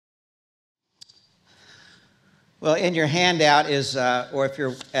Well, in your handout is, or if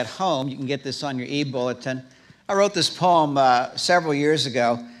you're at home, you can get this on your e-bulletin. I wrote this poem several years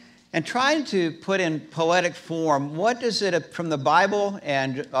ago and tried to put in poetic form what is it from the Bible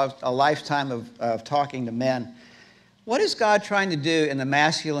and a lifetime of talking to men. What is God trying to do in the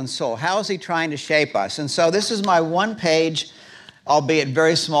masculine soul? How is he trying to shape us? And so this is my one page, albeit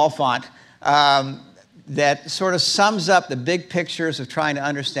very small font, that sort of sums up the big pictures of trying to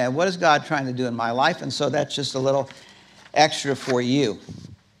understand what is God trying to do in my life. And so that's just a little extra for you.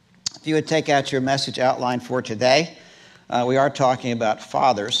 If you would take out your message outline for today, we are talking about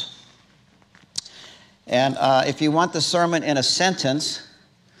fathers. And if you want the sermon in a sentence,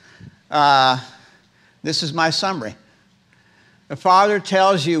 this is my summary. The father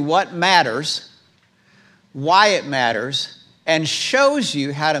tells you what matters, why it matters, and shows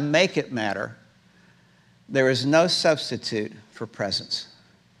you how to make it matter. There is no substitute for presence.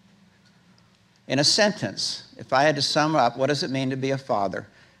 In a sentence, if I had to sum up what does it mean to be a father,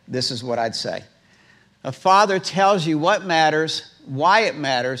 this is what I'd say. A father tells you what matters, why it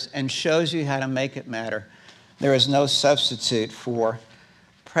matters, and shows you how to make it matter. There is no substitute for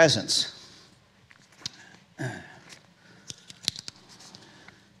presence.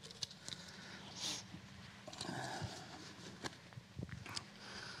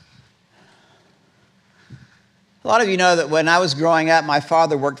 A lot of you know that when I was growing up, my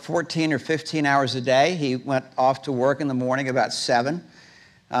father worked 14 or 15 hours a day. He went off to work in the morning about 7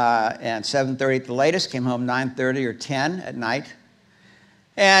 and 7:30 at the latest, came home 9:30 or 10 at night.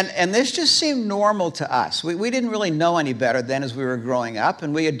 And this just seemed normal to us. We didn't really know any better then as we were growing up,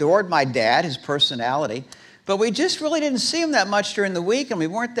 and we adored my dad, his personality, but we just really didn't see him that much during the week, and we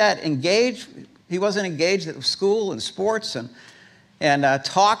weren't that engaged. He wasn't engaged at school and sports and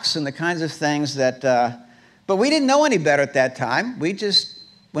talks and the kinds of things that... But we didn't know any better at that time. We just,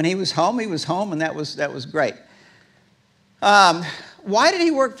 when he was home, and that was great. Why did he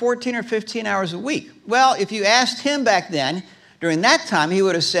work 14 or 15 hours a week? Well, if you asked him back then, during that time, he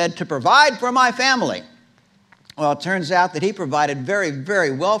would have said, to provide for my family. Well, it turns out that he provided very,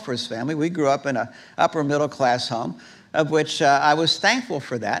 very well for his family. We grew up in an upper middle class home, of which I was thankful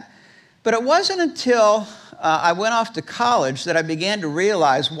for that. But it wasn't until I went off to college that I began to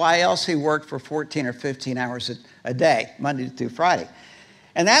realize why else he worked for 14 or 15 hours a day, Monday through Friday.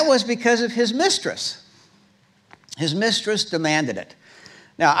 And that was because of his mistress. His mistress demanded it.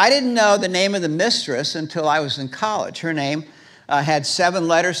 Now, I didn't know the name of the mistress until I was in college. Her name had 7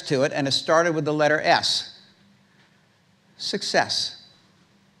 letters to it, and it started with the letter S. Success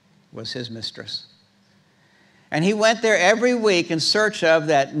was his mistress. And he went there every week in search of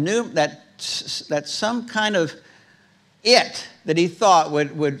that some kind of it that he thought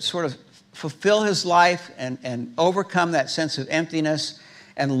would sort of fulfill his life and overcome that sense of emptiness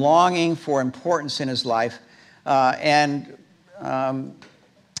and longing for importance in his life.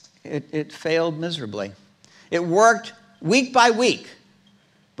 It failed miserably. It worked week by week,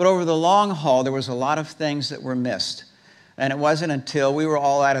 but over the long haul, there was a lot of things that were missed. And it wasn't until we were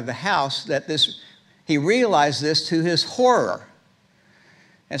all out of the house that he realized this to his horror,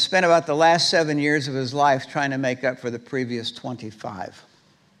 and spent about the last 7 years of his life trying to make up for the previous 25.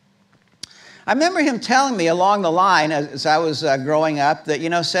 I remember him telling me along the line as I was growing up that,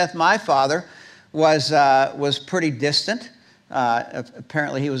 Seth, my father was pretty distant.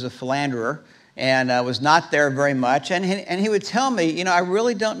 Apparently he was a philanderer and was not there very much. And he would tell me, I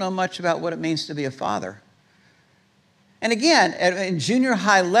really don't know much about what it means to be a father. And again, in junior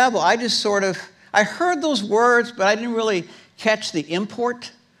high level, I heard those words, but I didn't really catch the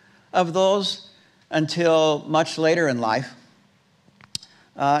import of those until much later in life.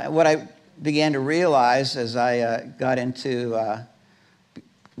 What I began to realize as I got into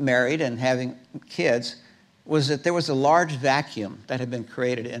married and having kids was that there was a large vacuum that had been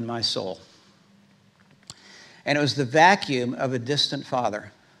created in my soul. And it was the vacuum of a distant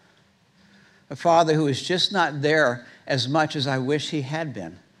father. A father who was just not there as much as I wish he had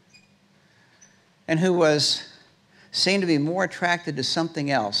been. And who seemed to be more attracted to something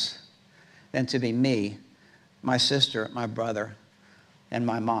else than to be me, my sister, my brother, and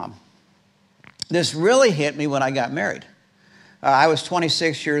my mom. This really hit me when I got married. I was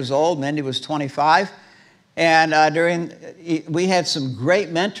 26 years old, Mindy was 25, and we had some great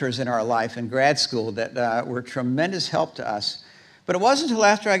mentors in our life in grad school that were tremendous help to us. But it wasn't until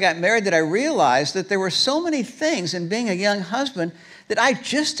after I got married that I realized that there were so many things in being a young husband that I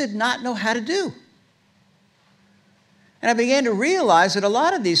just did not know how to do. And I began to realize that a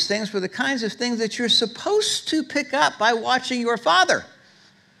lot of these things were the kinds of things that you're supposed to pick up by watching your father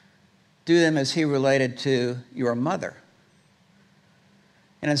do them as he related to your mother.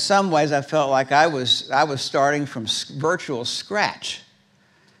 And in some ways, I felt like I was starting from virtual scratch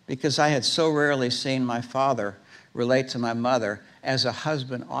because I had so rarely seen my father relate to my mother as a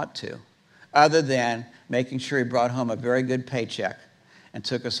husband ought to, other than making sure he brought home a very good paycheck and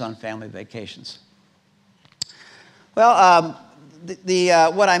took us on family vacations. Well,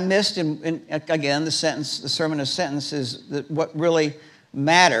 what I missed in again, the sermon of sentence is that what really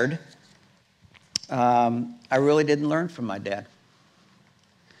mattered, I really didn't learn from my dad.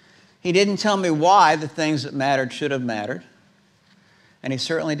 He didn't tell me why the things that mattered should have mattered, and he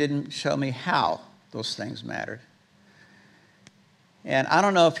certainly didn't show me how those things mattered. And I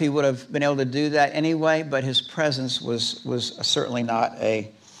don't know if he would have been able to do that anyway, but his presence was certainly not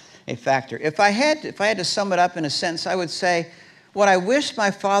a factor. If I had to sum it up in a sentence, I would say what I wish my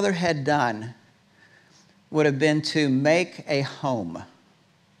father had done would have been to make a home.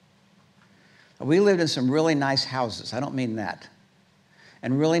 We lived in some really nice houses. I don't mean that.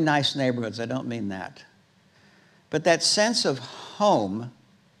 And really nice neighborhoods. I don't mean that. But that sense of home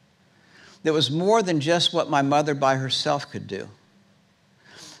that was more than just what my mother by herself could do.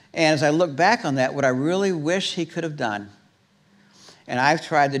 And as I look back on that, what I really wish he could have done, and I've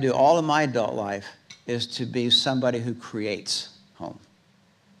tried to do all of my adult life, is to be somebody who creates home,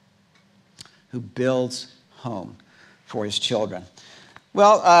 who builds home for his children.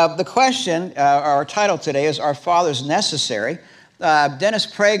 Well, the question, our title today is, Are Fathers Necessary? Dennis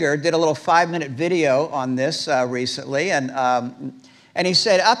Prager did a little 5-minute video on this recently, and he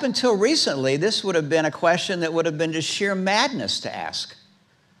said up until recently, this would have been a question that would have been just sheer madness to ask.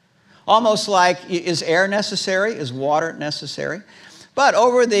 Almost like, is air necessary? Is water necessary? But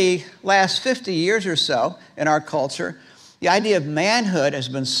over the last 50 years or so in our culture, the idea of manhood has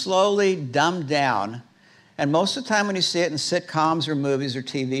been slowly dumbed down. And most of the time when you see it in sitcoms or movies or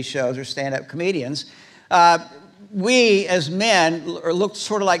TV shows or stand-up comedians, we as men look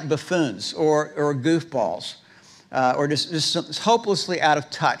sort of like buffoons or goofballs or just hopelessly out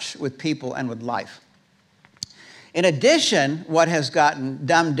of touch with people and with life. In addition, what has gotten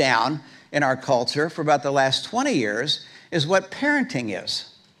dumbed down in our culture for about the last 20 years is what parenting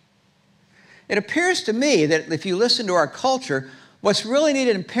is. It appears to me that if you listen to our culture, what's really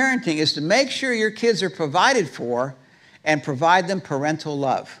needed in parenting is to make sure your kids are provided for and provide them parental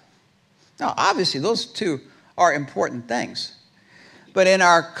love. Now, obviously, those two are important things. But in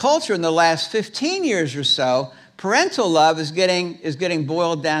our culture in the last 15 years or so, parental love is getting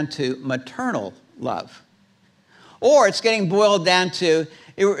boiled down to maternal love. Or it's getting boiled down to,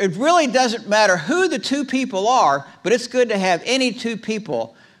 it really doesn't matter who the two people are, but it's good to have any two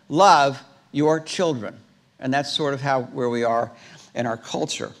people love your children. And that's sort of where we are in our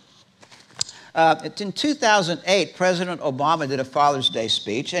culture. In 2008, President Obama did a Father's Day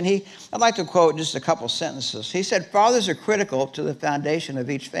speech, and I'd like to quote just a couple sentences. He said, "Fathers are critical to the foundation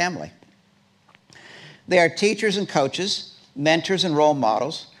of each family. They are teachers and coaches, mentors and role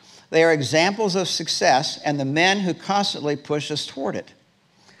models. They are examples of success and the men who constantly push us toward it."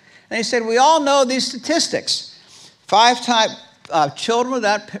 And he said, we all know these statistics. Children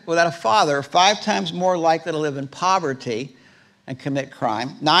without a father are 5 times more likely to live in poverty and commit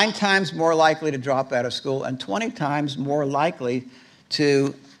crime, 9 times more likely to drop out of school, and 20 times more likely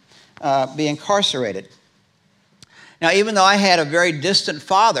to be incarcerated. Now, even though I had a very distant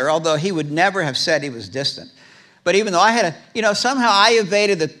father, although he would never have said he was distant, but even though I had somehow I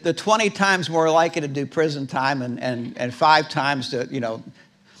evaded the 20 times more likely to do prison time and 5 times to,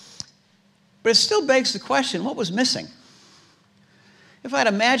 but it still begs the question, what was missing? If I had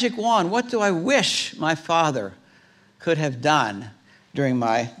a magic wand, what do I wish my father could have done during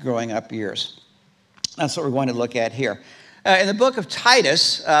my growing up years? That's what we're going to look at here. In the book of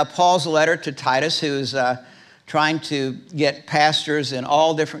Titus, Paul's letter to Titus, who's trying to get pastors in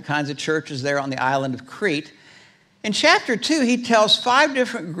all different kinds of churches there on the island of Crete, in chapter 2, he tells 5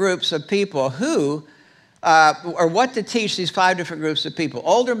 different groups of people or what to teach these 5 different groups of people: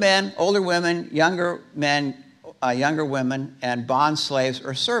 older men, older women, younger women, and bond slaves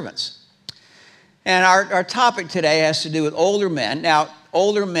or servants. And our topic today has to do with older men. Now,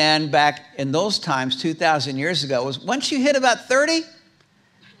 older men back in those times, 2,000 years ago, was once you hit about 30,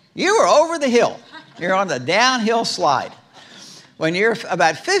 you were over the hill. You're on the downhill slide. When you're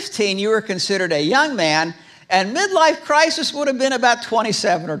about 15, you were considered a young man, and midlife crisis would have been about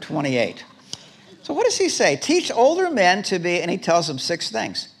 27 or 28. So what does he say? Teach older men to be, and he tells them 6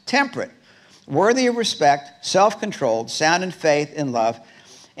 things: temperate, worthy of respect, self-controlled, sound in faith, in love,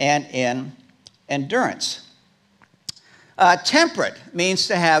 and in endurance. Temperate means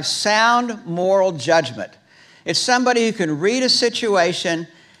to have sound moral judgment. It's somebody who can read a situation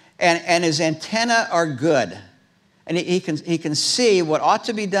and his antennae are good. And he can see what ought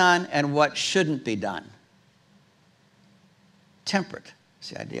to be done and what shouldn't be done. Temperate is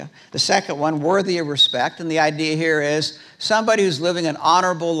the idea. The second one, worthy of respect. And the idea here is somebody who's living an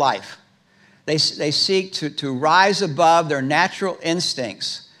honorable life. They seek to rise above their natural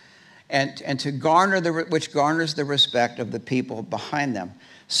instincts and to garner which garners the respect of the people behind them.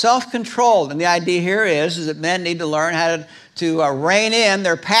 Self-controlled. And the idea here is that men need to learn how to rein in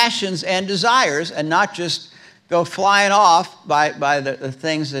their passions and desires and not just go flying off by the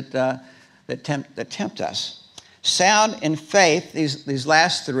things that tempt us. Sound in faith, these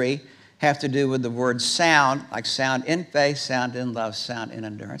last three have to do with the word sound, like sound in faith, sound in love, sound in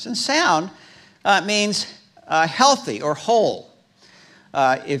endurance. And sound means healthy or whole.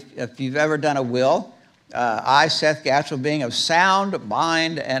 If you've ever done a will, I, Seth Gatchell, being of sound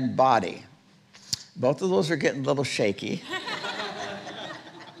mind and body. Both of those are getting a little shaky.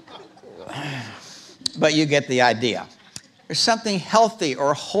 But you get the idea. There's something healthy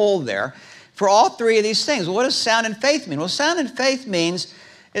or whole there for all three of these things. Well, what does sound in faith mean? Well, sound in faith means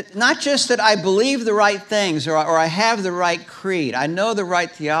not just that I believe the right things or I have the right creed, I know the right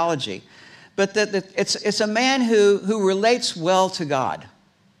theology, but that it's a man who relates well to God.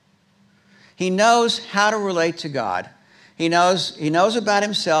 He knows how to relate to God. He knows about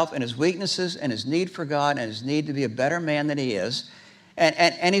himself and his weaknesses and his need for God and his need to be a better man than he is,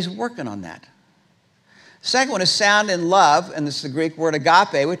 and he's working on that. Second one is sound in love, and this is the Greek word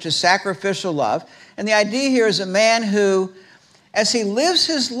agape, which is sacrificial love. And the idea here is a man who, as he lives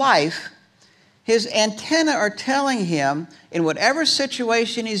his life, his antennae are telling him in whatever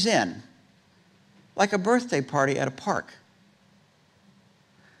situation he's in, like a birthday party at a park.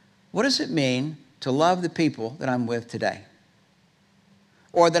 What does it mean to love the people that I'm with today?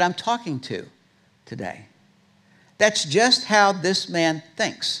 Or that I'm talking to today? That's just how this man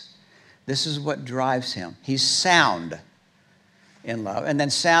thinks. This is what drives him. He's sound in love. And then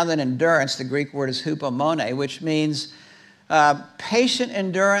sound in endurance, the Greek word is hupomone, which means patient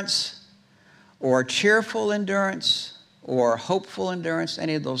endurance or cheerful endurance or hopeful endurance,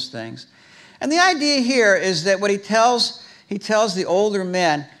 any of those things. And the idea here is that what he tells the older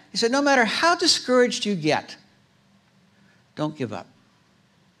men, he said, no matter how discouraged you get, don't give up.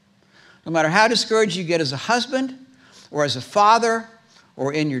 No matter how discouraged you get as a husband or as a father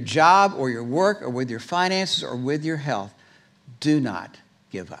or in your job or your work or with your finances or with your health, do not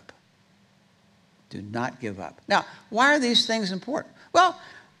give up. Do not give up. Now, why are these things important? Well,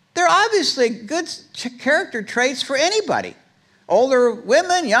 they're obviously good character traits for anybody. Older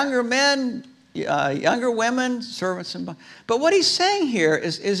women, younger men, younger women, servants. But what he's saying here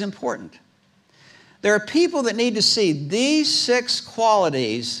is important. There are people that need to see these 6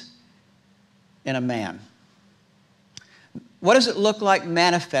 qualities in a man. What does it look like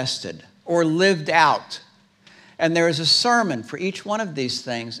manifested or lived out? And there is a sermon for each one of these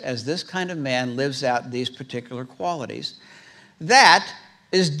things as this kind of man lives out these particular qualities. That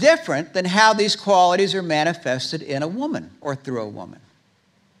is different than how these qualities are manifested in a woman or through a woman.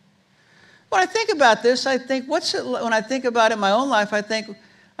 When I think about this, I think, when I think about it in my own life, I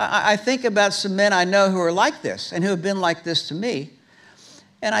think about some men I know who are like this and who have been like this to me.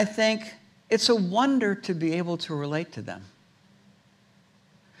 And I think it's a wonder to be able to relate to them.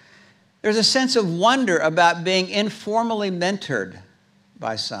 There's a sense of wonder about being informally mentored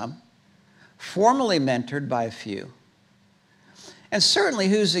by some, formally mentored by a few, and certainly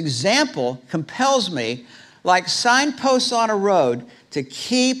whose example compels me, like signposts on a road, to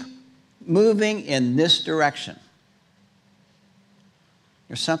keep moving in this direction.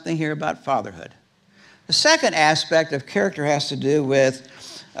 There's something here about fatherhood. The second aspect of character has to do with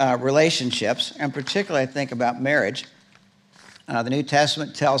relationships, and particularly I think about marriage. The New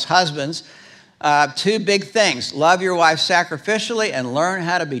Testament tells husbands 2 big things. Love your wife sacrificially and learn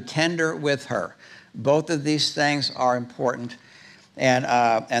how to be tender with her. Both of these things are important,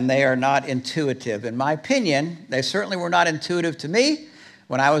 and they are not intuitive. In my opinion, they certainly were not intuitive to me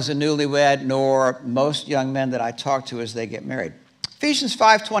when I was a newlywed, nor most young men that I talk to as they get married. Ephesians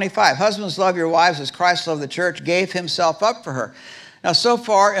 5:25, husbands, love your wives as Christ loved the church, gave himself up for her. Now, so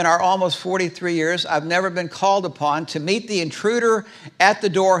far in our almost 43 years, I've never been called upon to meet the intruder at the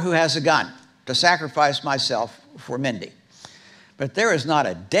door who has a gun, to sacrifice myself for Mindy. But there is not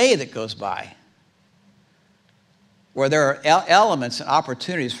a day that goes by where there are elements and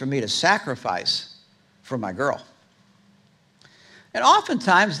opportunities for me to sacrifice for my girl. And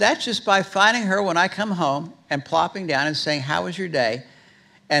oftentimes, that's just by finding her when I come home and plopping down and saying, how was your day?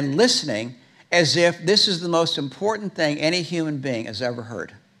 And listening as if this is the most important thing any human being has ever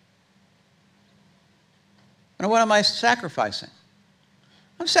heard. And what am I sacrificing?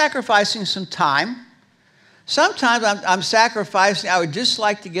 I'm sacrificing some time. Sometimes I'm sacrificing. I would just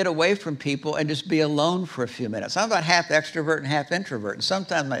like to get away from people and just be alone for a few minutes. I'm about half extrovert and half introvert. And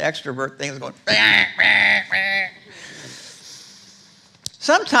sometimes my extrovert thing is going,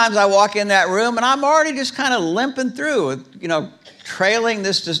 sometimes I walk in that room and I'm already just kind of limping through, trailing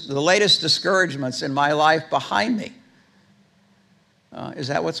the latest discouragements in my life behind me. Is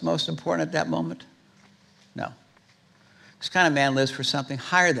that what's most important at that moment? No. This kind of man lives for something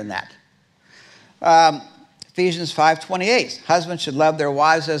higher than that. Ephesians 5:28, husbands should love their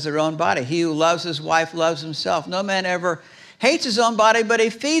wives as their own body. He who loves his wife loves himself. No man ever hates his own body, but he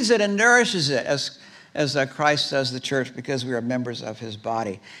feeds it and nourishes it, as Christ does the church, because we are members of his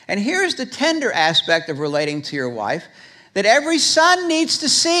body. And here's the tender aspect of relating to your wife, that every son needs to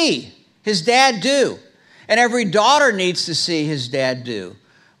see his dad do, and every daughter needs to see his dad do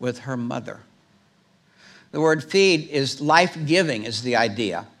with her mother. The word feed is life-giving, is the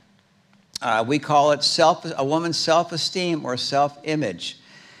idea. We call it a woman's self-esteem or self-image.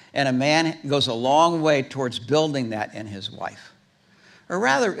 And a man goes a long way towards building that in his wife. Or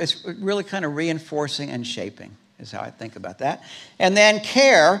rather, it's really kind of reinforcing and shaping, is how I think about that. And then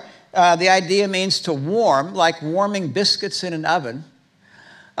care, the idea means to warm, like warming biscuits in an oven.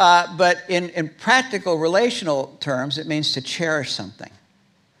 But in practical relational terms, it means to cherish something.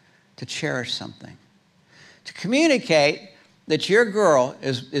 To cherish something. To communicate that your girl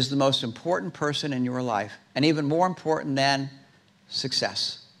is the most important person in your life, and even more important than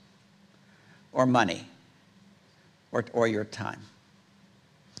success or money or your time.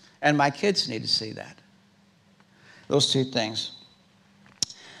 And my kids need to see that. Those two things.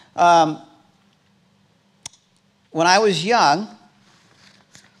 When I was young,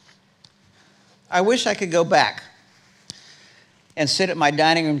 I wish I could go back and sit at my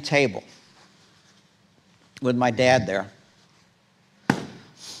dining room table with my dad there and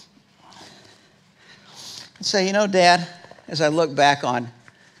say, Dad, as I look back on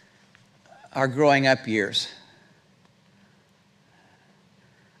our growing up years,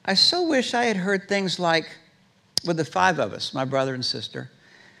 I so wish I had heard things like, with the 5 of us, my brother and sister,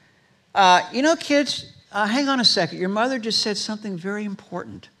 kids, hang on a second. Your mother just said something very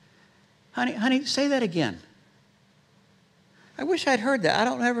important. Honey, say that again. I wish I'd heard that. I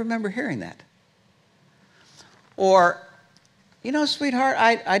don't ever remember hearing that. Or, sweetheart,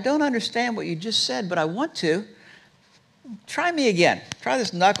 I don't understand what you just said, but I want to. Try me again. Try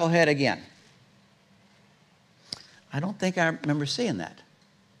this knucklehead again. I don't think I remember seeing that.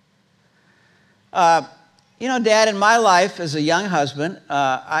 Dad, in my life as a young husband,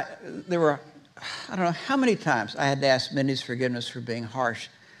 there were, I don't know how many times I had to ask Mindy's forgiveness for being harsh.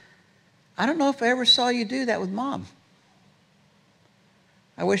 I don't know if I ever saw you do that with Mom.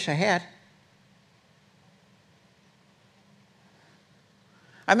 I wish I had.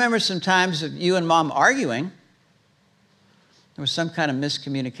 I remember some times of you and Mom arguing. There was some kind of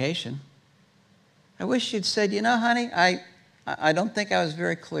miscommunication. I wish you'd said, honey, I don't think I was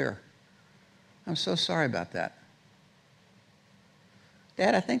very clear. I'm so sorry about that.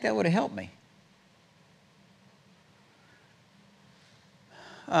 Dad, I think that would have helped me.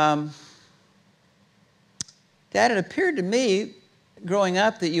 Dad, it appeared to me growing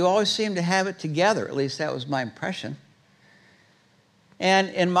up that you always seemed to have it together. At least that was my impression. And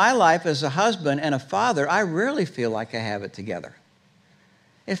in my life as a husband and a father, I rarely feel like I have it together.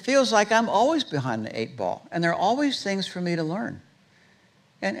 It feels like I'm always behind the 8 ball, and there are always things for me to learn.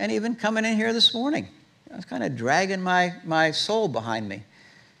 And even coming in here this morning, I was kind of dragging my soul behind me.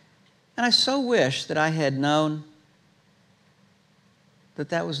 And I so wish that I had known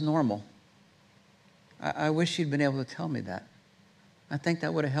that was normal. I wish you'd been able to tell me that. I think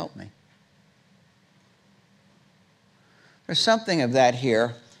that would have helped me. There's something of that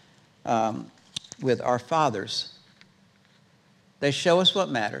here with our fathers. They show us what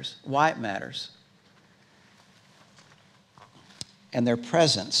matters, why it matters. And their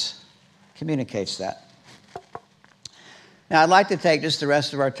presence communicates that. Now, I'd like to take just the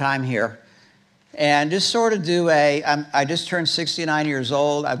rest of our time here and just sort of do I just turned 69 years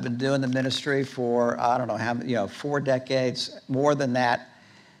old. I've been doing the ministry for, I don't know how many, 4 decades, more than that.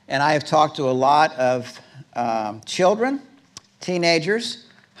 And I have talked to a lot of children, teenagers,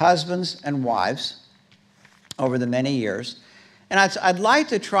 husbands, and wives over the many years. And I'd like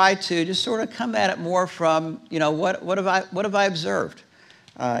to try to just sort of come at it more from, what have I observed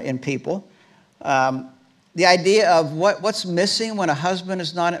in people? The idea of what's missing when a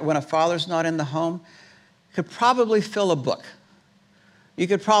father's not in the home could probably fill a book. You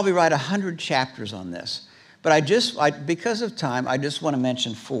could probably write 100 chapters on this. But because of time, I just want to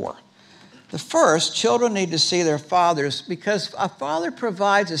mention 4. The first, children need to see their fathers because a father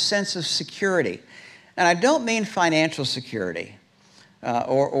provides a sense of security. And I don't mean financial security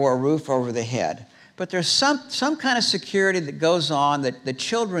or a roof over the head, but there's some kind of security that goes on that the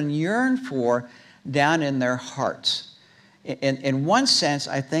children yearn for down in their hearts. In one sense,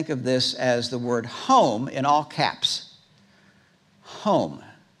 I think of this as the word home in all caps. Home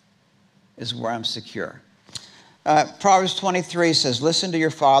is where I'm secure. Proverbs 23 says, listen to your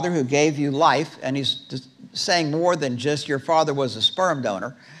father who gave you life, and he's saying more than just your father was a sperm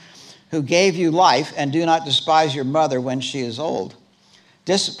donor, who gave you life, and do not despise your mother when she is old.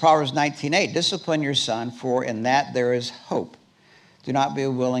 Proverbs 19:8, discipline your son, for in that there is hope. Do not be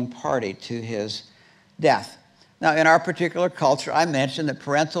a willing party to his death. Now, in our particular culture, I mentioned that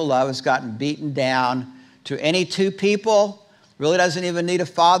parental love has gotten beaten down to any two people. Really doesn't even need a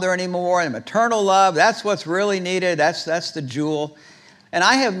father anymore. And maternal love, that's what's really needed. That's the jewel. And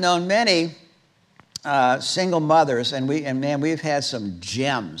I have known many single mothers, and man, we've had some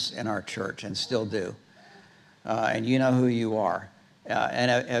gems in our church and still do. And you know who you are.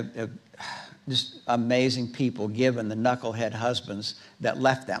 And just amazing people given the knucklehead husbands that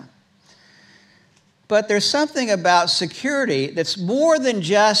left them. But there's something about security that's more than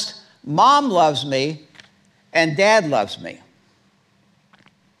just mom loves me and dad loves me.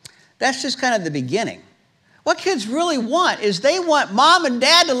 That's just kind of the beginning. What kids really want is they want mom and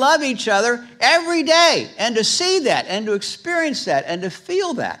dad to love each other every day and to see that and to experience that and to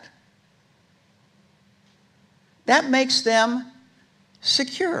feel that. That makes them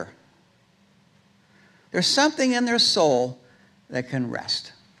secure. There's something in their soul that can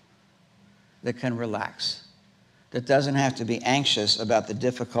rest, that can relax, that doesn't have to be anxious about the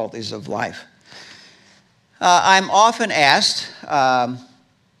difficulties of life. I'm often asked,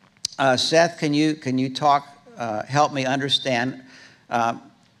 Seth, can you talk, help me understand?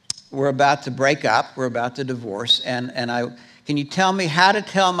 We're about to break up, we're about to divorce, and can you tell me how to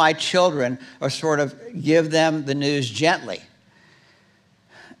tell my children or sort of give them the news gently?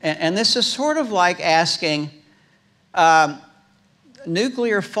 And this is sort of like asking,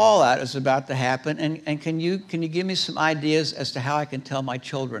 nuclear fallout is about to happen, and can you give me some ideas as to how I can tell my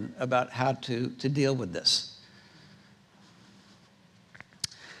children about how to deal with this?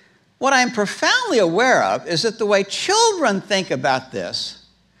 What I'm profoundly aware of is that the way children think about this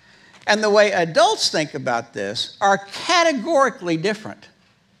and the way adults think about this are categorically different.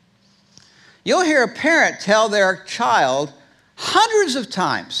 You'll hear a parent tell their child hundreds of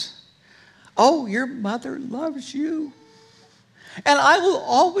times, oh, your mother loves you, and I will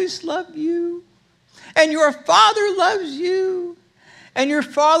always love you, and your father loves you, and your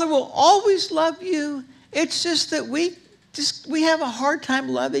father will always love you. It's just that we have a hard time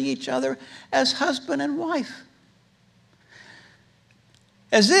loving each other as husband and wife.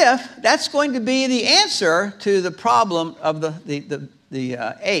 As if that's going to be the answer to the problem of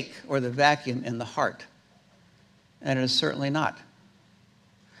the ache or the vacuum in the heart. And it is certainly not.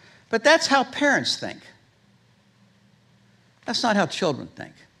 But that's how parents think. That's not how children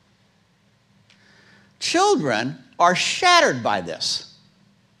think. Children are shattered by this.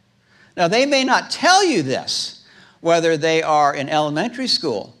 Now, they may not tell you this, whether they are in elementary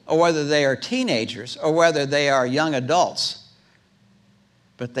school or whether they are teenagers or whether they are young adults,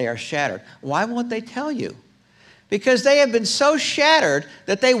 but they are shattered. Why won't they tell you? Because they have been so shattered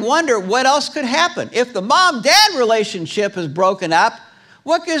that they wonder what else could happen. If the mom-dad relationship is broken up,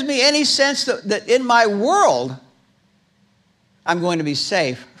 what gives me any sense that in my world I'm going to be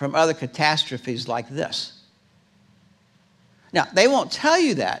safe from other catastrophes like this? Now, they won't tell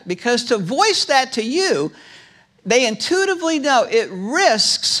you that because to voice that to you, they intuitively know it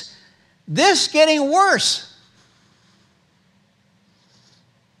risks this getting worse.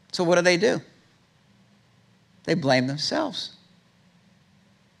 So what do? They blame themselves.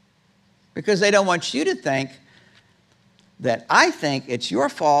 Because they don't want you to think that I think it's your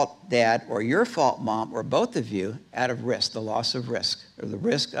fault, Dad, or your fault, Mom, or both of you out of risk, the loss of risk, or the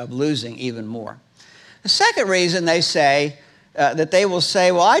risk of losing even more. The second reason they say that they will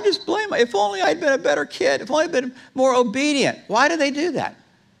say, well, I just blame, if only I'd been a better kid, if only I'd been more obedient. Why do they do that?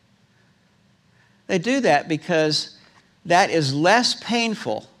 They do that because that is less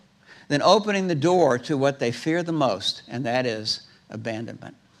painful than opening the door to what they fear the most, and that is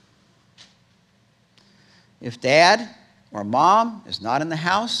abandonment. If Dad or Mom is not in the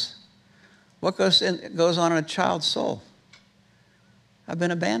house, what goes on in a child's soul? I've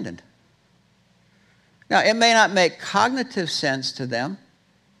been abandoned. Now, it may not make cognitive sense to them.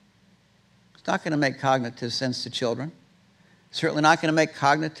 It's not going to make cognitive sense to children. It's certainly not going to make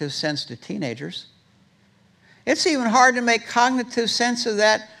cognitive sense to teenagers. It's even hard to make cognitive sense of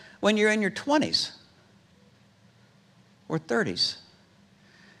that when you're in your 20s or 30s.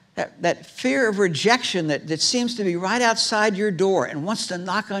 That fear of rejection that seems to be right outside your door and wants to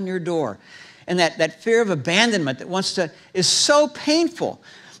knock on your door. And that fear of abandonment that is so painful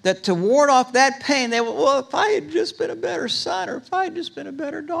that to ward off that pain, they will, well, if I had just been a better son or if I had just been a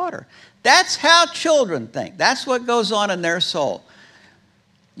better daughter. That's how children think. That's what goes on in their soul.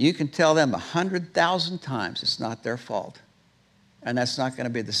 You can tell them 100,000 times it's not their fault. And that's not going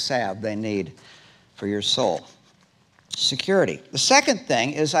to be the salve they need for your soul. Security. The second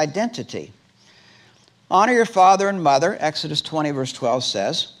thing is identity. Honor your father and mother, Exodus 20, verse 12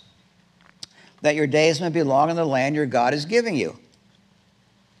 says, that your days may be long in the land your God is giving you.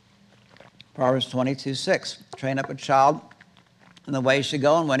 Proverbs 22, 6. Train up a child in the way he should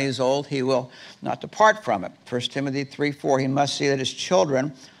go, and when he is old, he will not depart from it. 1 Timothy 3, 4. He must see that his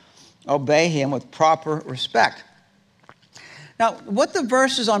children obey him with proper respect. Now, what the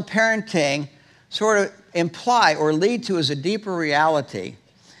verses on parenting sort of imply or lead to is a deeper reality,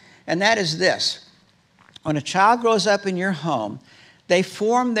 and that is this. When a child grows up in your home, they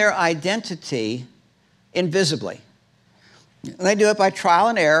form their identity invisibly. And they do it by trial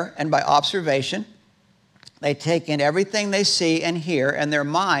and error and by observation. They take in everything they see and hear, and their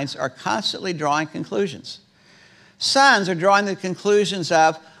minds are constantly drawing conclusions. Sons are drawing the conclusions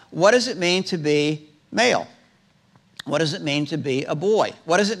of, what does it mean to be male? What does it mean to be a boy?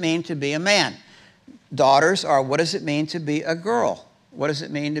 What does it mean to be a man? Daughters are, what does it mean to be a girl? What does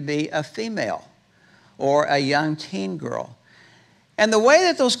it mean to be a female or a young teen girl? And the way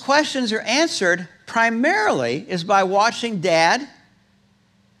that those questions are answered primarily is by watching dad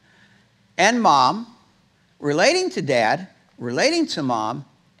and mom, relating to dad, relating to mom,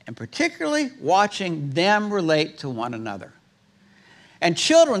 and particularly watching them relate to one another. And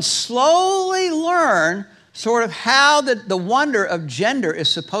children slowly learn sort of how the wonder of gender is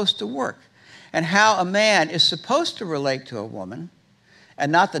supposed to work and how a man is supposed to relate to a woman,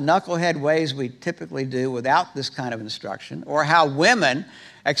 and not the knucklehead ways we typically do without this kind of instruction, or how women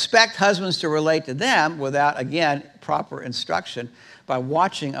expect husbands to relate to them without, again, proper instruction, by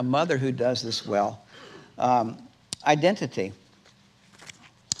watching a mother who does this well. Identity.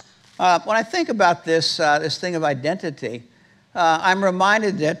 When I think about this thing of identity, I'm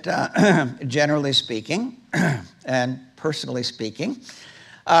reminded that, generally speaking, and personally speaking,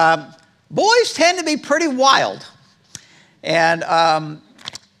 boys tend to be pretty wild. And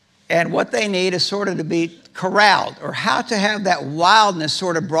what they need is sort of to be corralled, or how to have that wildness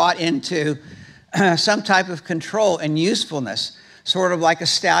sort of brought into some type of control and usefulness, sort of like a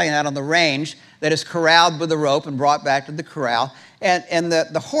stallion out on the range that is corralled with a rope and brought back to the corral. And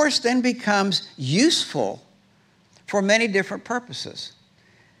the horse then becomes useful for many different purposes.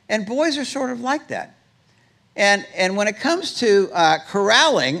 And boys are sort of like that. And when it comes to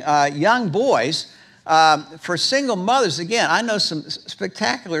corralling young boys, for single mothers, again, I know some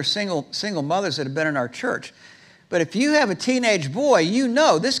spectacular single mothers that have been in our church. But if you have a teenage boy, you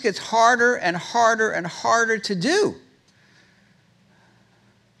know this gets harder and harder and harder to do.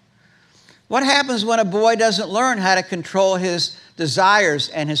 What happens when a boy doesn't learn how to control his desires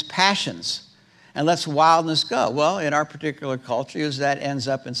and his passions and lets wildness go? Well, in our particular culture, that ends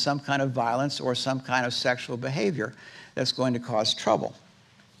up in some kind of violence or some kind of sexual behavior that's going to cause trouble.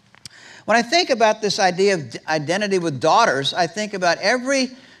 When I think about this idea of identity with daughters, I think about every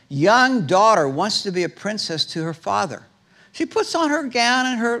young daughter wants to be a princess to her father. She puts on her gown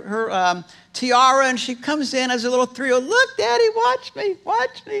and her tiara, and she comes in as a little 3-year-old. Look, Daddy,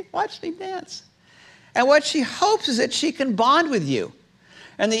 watch me dance. And what she hopes is that she can bond with you,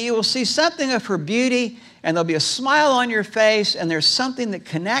 and that you will see something of her beauty, and there'll be a smile on your face, and there's something that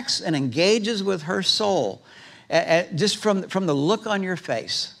connects and engages with her soul, just from the look on your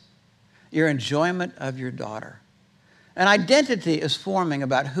face, your enjoyment of your daughter. An identity is forming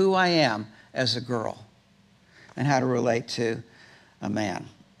about who I am as a girl and how to relate to a man.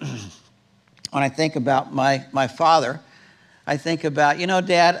 When I think about my father, I think about,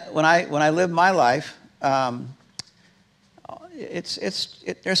 Dad, when I live my life,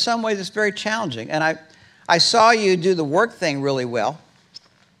 there's some ways it's very challenging. And I saw you do the work thing really well.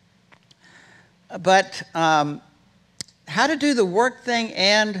 But how to do the work thing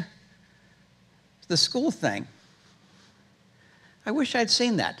and the school thing, I wish I'd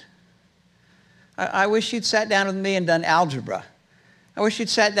seen that. I wish you'd sat down with me and done algebra. I wish you'd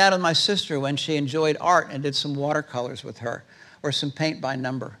sat down with my sister when she enjoyed art and did some watercolors with her, or some paint by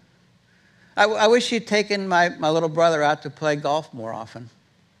number. I wish you'd taken my little brother out to play golf more often.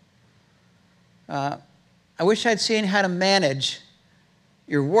 I wish I'd seen how to manage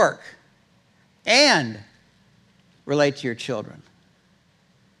your work and relate to your children,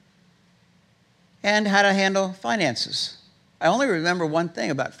 and how to handle finances I only remember one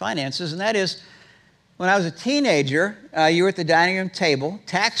thing about finances, and that is when I was a teenager, you were at the dining room table.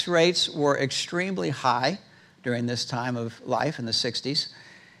 Tax rates were extremely high during this time of life in the 60s.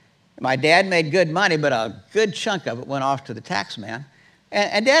 My dad made good money, but a good chunk of it went off to the tax man.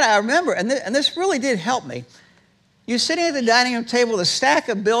 And Dad, I remember, and this really did help me, you sitting at the dining room table with a stack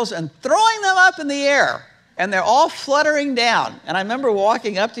of bills and throwing them up in the air, and they're all fluttering down. And I remember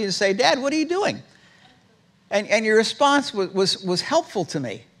walking up to you and say, Dad, what are you doing? And your response was helpful to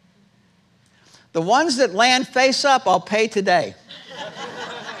me. The ones that land face up, I'll pay today.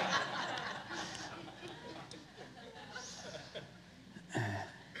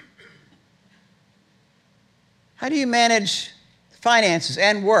 How do you manage finances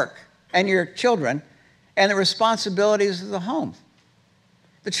and work and your children and the responsibilities of the home,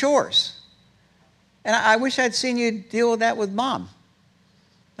 the chores? And I wish I'd seen you deal with that with Mom.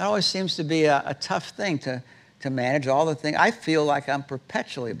 That always seems to be a tough thing to manage, all the things. I feel like I'm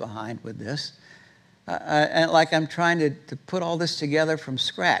perpetually behind with this. And like I'm trying to put all this together from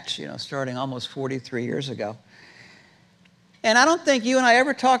scratch, starting almost 43 years ago. And I don't think you and I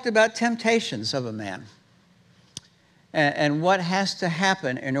ever talked about temptations of a man and what has to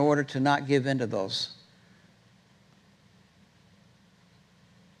happen in order to not give in to those.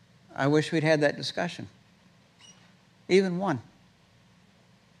 I wish we'd had that discussion. Even one.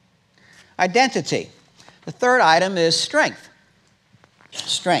 Identity. The third item is strength.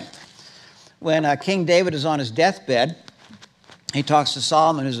 Strength. When King David is on his deathbed, he talks to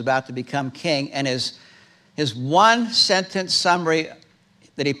Solomon, who's about to become king, and his one-sentence summary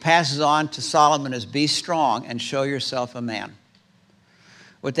that he passes on to Solomon is, be strong and show yourself a man.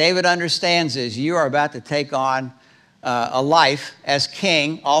 What David understands is you are about to take on a life as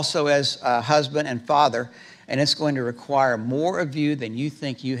king, also as a husband and father, and it's going to require more of you than you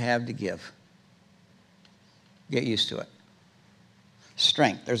think you have to give. Get used to it.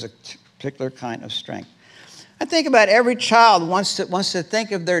 Strength. There's a particular kind of strength. I think about every child wants to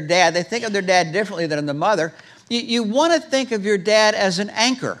think of their dad. They think of their dad differently than the mother. You want to think of your dad as an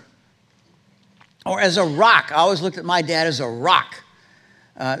anchor or as a rock. I always looked at my dad as a rock.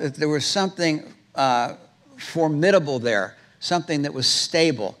 There was something formidable there, something that was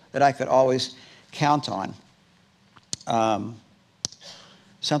stable that I could always count on.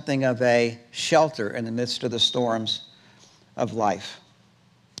 Something of a shelter in the midst of the storms of life.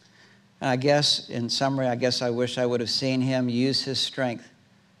 And I guess, in summary, I wish I would have seen him use his strength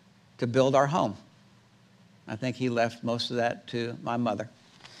to build our home. I think he left most of that to my mother.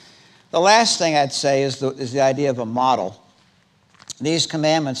 The last thing I'd say is the idea of a model. These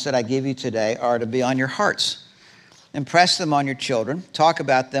commandments that I give you today are to be on your hearts. Impress them on your children. Talk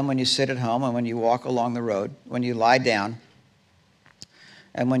about them when you sit at home and when you walk along the road, when you lie down,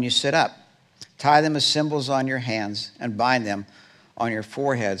 and when you sit up. Tie them as symbols on your hands and bind them on your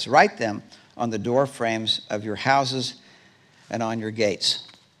foreheads. Write them on the door frames of your houses and on your gates.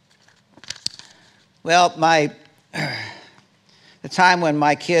 Well, the time when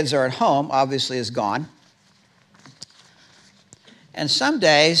my kids are at home obviously is gone. And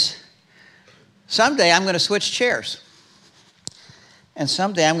someday I'm going to switch chairs. And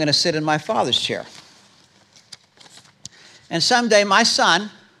someday I'm going to sit in my father's chair. And someday my son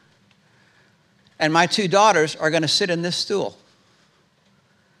and my two daughters are going to sit in this stool.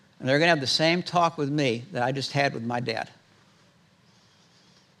 And they're going to have the same talk with me that I just had with my dad.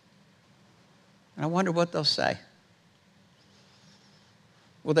 And I wonder what they'll say.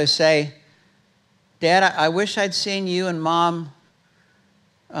 Will they say, Dad, I wish I'd seen you and Mom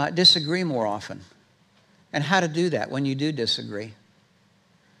disagree more often, and how to do that when you do disagree.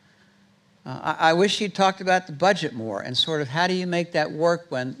 I wish you talked about the budget more and sort of how do you make that work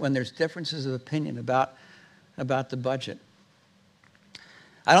when there's differences of opinion about the budget.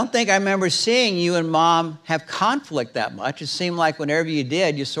 I don't think I remember seeing you and Mom have conflict that much. It seemed like whenever you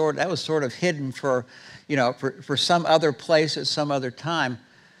did, that was sort of hidden for some other place at some other time.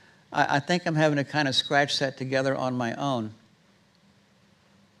 I think I'm having to kind of scratch that together on my own.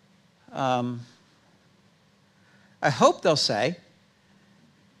 I hope they'll say,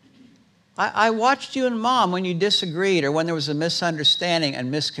 I watched you and Mom when you disagreed or when there was a misunderstanding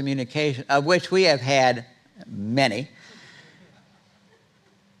and miscommunication, of which we have had many.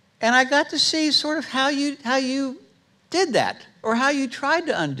 And I got to see sort of how you did that or how you tried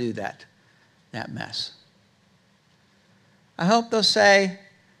to undo that mess. I hope they'll say,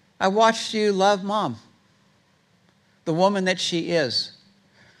 I watched you love Mom, the woman that she is,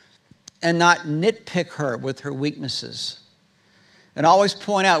 and not nitpick her with her weaknesses and always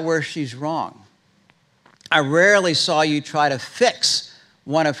point out where she's wrong. I rarely saw you try to fix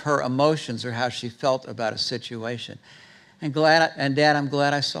one of her emotions or how she felt about a situation. And Dad, I'm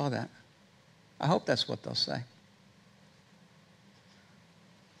glad I saw that. I hope that's what they'll say.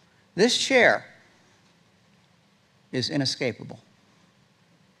 This chair is inescapable.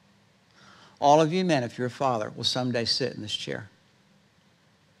 All of you men, if you're a father, will someday sit in this chair.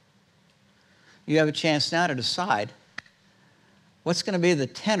 You have a chance now to decide what's going to be the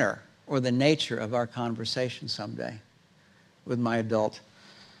tenor or the nature of our conversation someday with my adult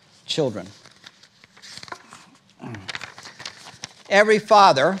children. Every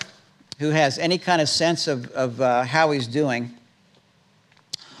father who has any kind of sense of how he's doing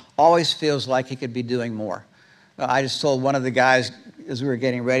always feels like he could be doing more. I just told one of the guys as we were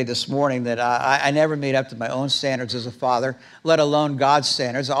getting ready this morning that I never meet up to my own standards as a father, let alone God's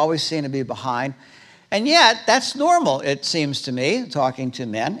standards. I always seem to be behind. And yet, that's normal, it seems to me, talking to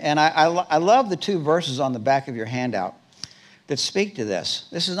men. And I love the two verses on the back of your handout that speak to this.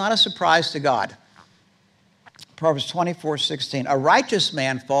 This is not a surprise to God. Proverbs 24:16. A righteous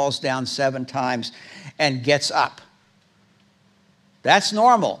man falls down 7 times and gets up. That's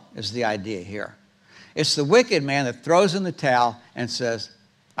normal, is the idea here. It's the wicked man that throws in the towel and says,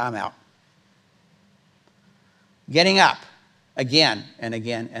 I'm out. Getting up again and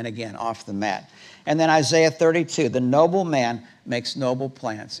again and again off the mat. And then Isaiah 32, the noble man makes noble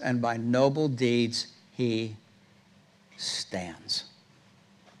plans, and by noble deeds he stands.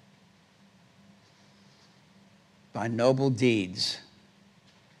 By noble deeds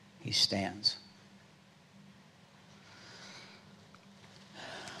he stands.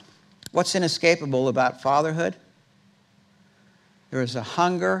 What's inescapable about fatherhood? There is a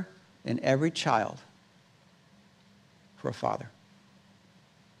hunger in every child for a father.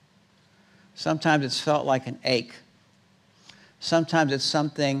 Sometimes it's felt like an ache. Sometimes it's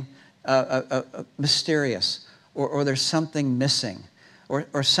something mysterious, or there's something missing,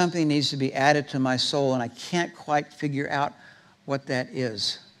 or something needs to be added to my soul, and I can't quite figure out what that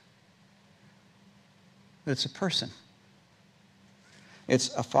is. But it's a person.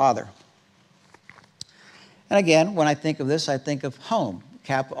 It's a father. And again, when I think of this, I think of home,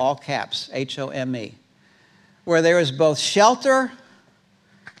 all caps, H-O-M-E, where there is both shelter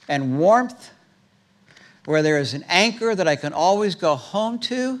and warmth, where there is an anchor that I can always go home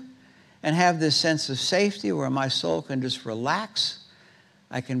to and have this sense of safety where my soul can just relax.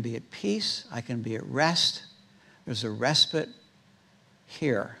 I can be at peace. I can be at rest. There's a respite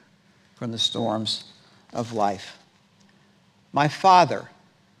here from the storms of life. My father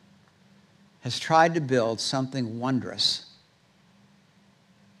has tried to build something wondrous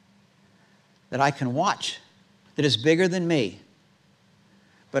that I can watch, that is bigger than me,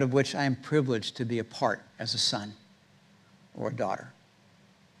 but of which I am privileged to be a part as a son or a daughter.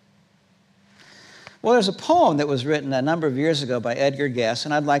 Well, there's a poem that was written a number of years ago by Edgar Guess,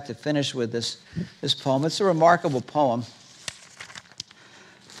 and I'd like to finish with this poem. It's a remarkable poem.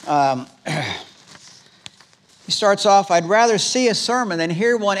 He starts off, I'd rather see a sermon than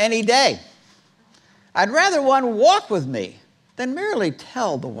hear one any day. I'd rather one walk with me than merely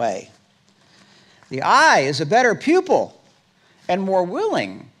tell the way. The eye is a better pupil and more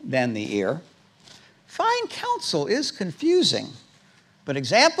willing than the ear. Fine counsel is confusing, but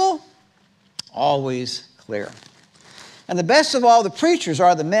example, always clear. And the best of all the preachers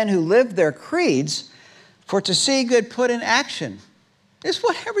are the men who live their creeds, for to see good put in action is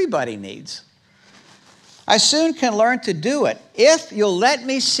what everybody needs. I soon can learn to do it if you'll let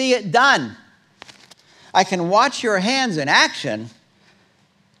me see it done. I can watch your hands in action.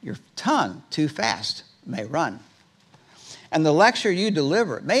 Your tongue too fast may run. And the lecture you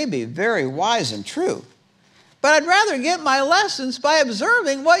deliver may be very wise and true, but I'd rather get my lessons by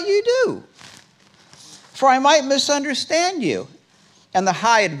observing what you do. For I might misunderstand you and the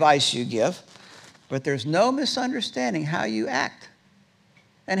high advice you give, but there's no misunderstanding how you act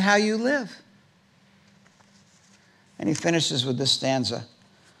and how you live. And he finishes with this stanza.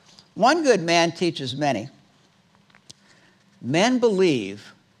 One good man teaches many. Men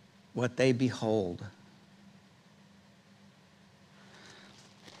believe what they behold.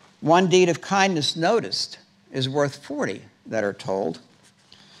 One deed of kindness noticed is worth 40 that are told.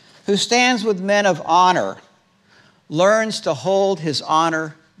 Who stands with men of honor learns to hold his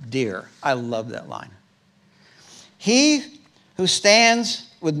honor dear. I love that line. He who stands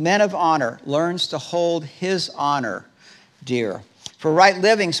with men of honor learns to hold his honor dear. For right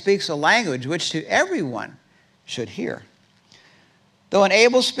living speaks a language which to everyone should hear. Though an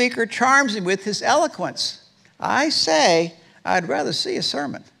able speaker charms him with his eloquence, I say I'd rather see a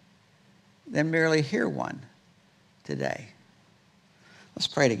sermon than merely hear one today. Let's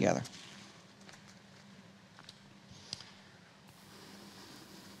pray together.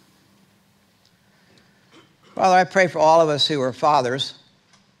 Father, I pray for all of us who are fathers,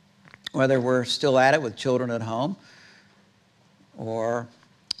 whether we're still at it with children at home or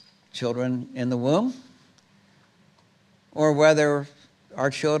children in the womb, or whether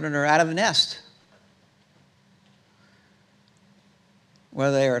our children are out of the nest.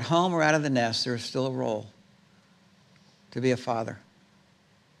 Whether they're at home or out of the nest, there's still a role to be a father.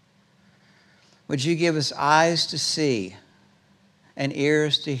 Would you give us eyes to see and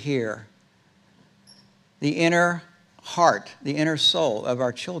ears to hear the inner heart, the inner soul of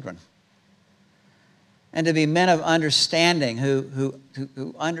our children, and to be men of understanding who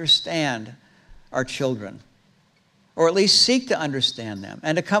understand our children, or at least seek to understand them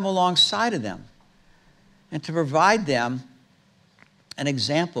and to come alongside of them and to provide them an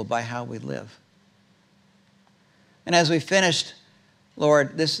example by how we live. And as we finished,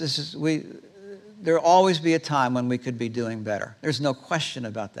 Lord, there'll always be a time when we could be doing better. There's no question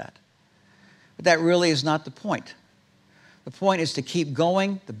about that. But that really is not the point. The point is to keep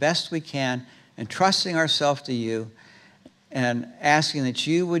going the best we can and trusting ourselves to you and asking that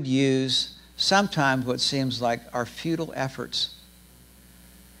you would use sometimes what seems like our futile efforts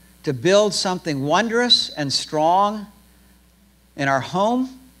to build something wondrous and strong in our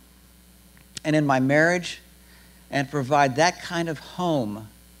home and in my marriage, and provide that kind of home,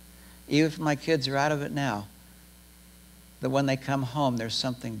 even if my kids are out of it now, that when they come home, there's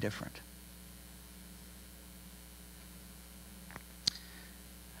something different.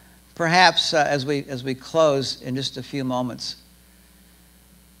 Perhaps as we close in just a few moments,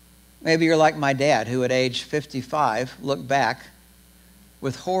 maybe you're like my dad, who at age 55 looked back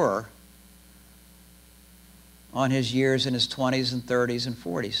with horror on his years in his 20s and 30s and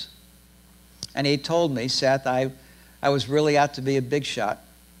 40s. And he told me, Seth, I was really out to be a big shot.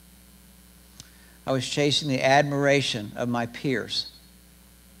 I was chasing the admiration of my peers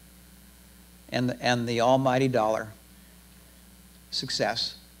and the almighty dollar,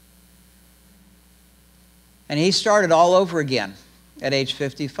 success. And he started all over again at age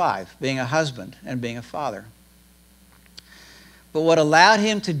 55, being a husband and being a father. But what allowed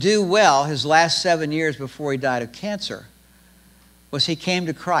him to do well his last 7 years before he died of cancer was he came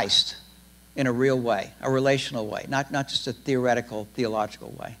to Christ in a real way, a relational way, not just a theoretical,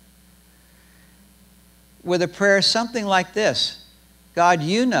 theological way. With a prayer something like this: God,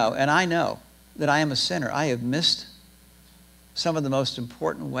 you know and I know that I am a sinner. I have missed some of the most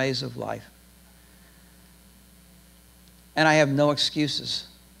important ways of life. And I have no excuses.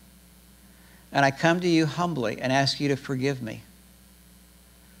 And I come to you humbly and ask you to forgive me,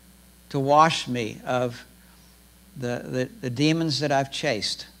 to wash me of the demons that I've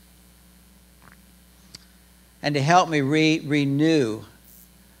chased, and to help me renew,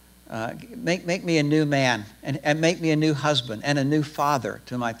 make me a new man, and make me a new husband and a new father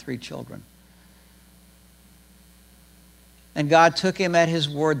to my 3 children. And God took him at his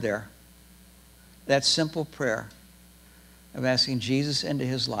word there, that simple prayer of asking Jesus into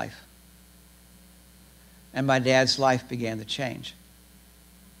his life. And my dad's life began to change.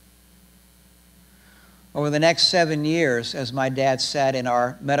 Over the next 7 years, as my dad sat in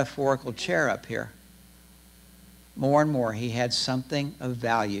our metaphorical chair up here, more and more he had something of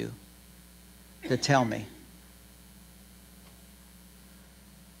value to tell me.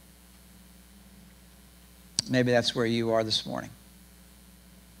 Maybe that's where you are this morning.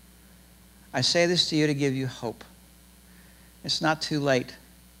 I say this to you to give you hope. It's not too late.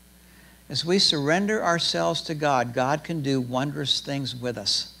 As we surrender ourselves to God, God can do wondrous things with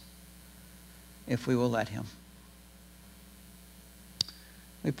us if we will let him.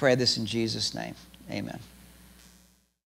 We pray this in Jesus' name. Amen.